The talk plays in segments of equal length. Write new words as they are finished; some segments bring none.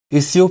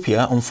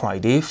Ethiopia on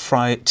Friday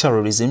fried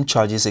terrorism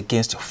charges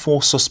against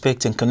 4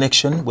 suspects in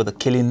connection with the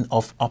killing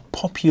of a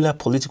popular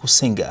political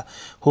singer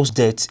whose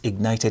death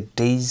ignited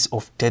days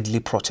of deadly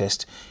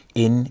protest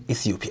in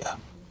Ethiopia.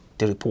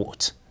 The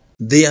report.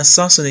 The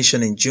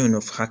assassination in June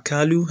of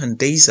Hakalu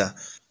Hundeza,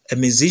 a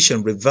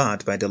musician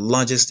revered by the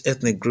largest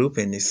ethnic group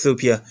in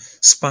Ethiopia,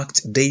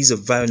 sparked days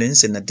of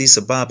violence in Addis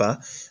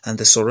Ababa and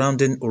the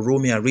surrounding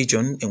Oromia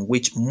region, in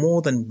which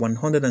more than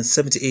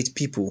 178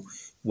 people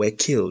were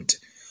killed.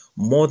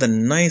 More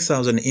than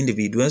 9,000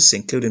 individuals,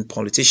 including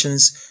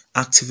politicians,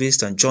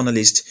 activists and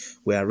journalists,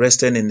 were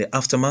arrested in the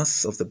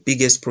aftermath of the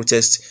biggest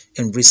protest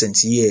in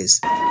recent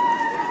years.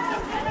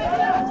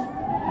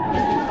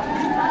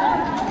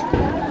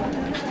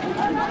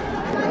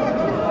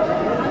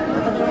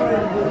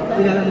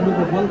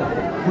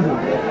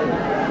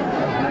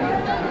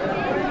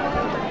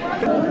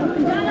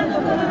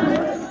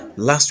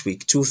 Last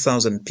week,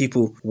 2,000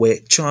 people were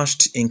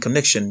charged in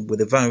connection with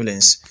the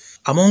violence.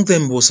 Among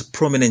them was a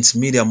prominent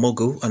media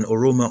mogul and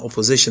Oromo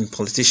opposition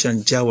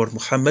politician Jawar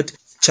Mohammed,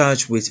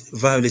 charged with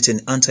violating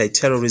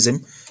anti-terrorism,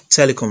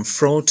 telecom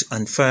fraud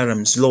and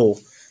firearms law.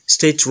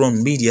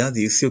 State-run media,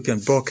 the Ethiopian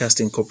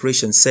Broadcasting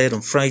Corporation, said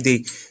on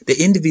Friday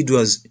the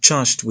individuals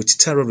charged with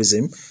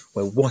terrorism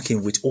were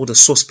working with other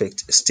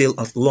suspects still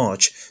at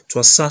large to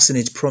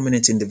assassinate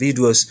prominent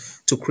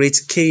individuals to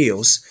create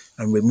chaos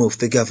and remove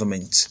the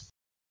government.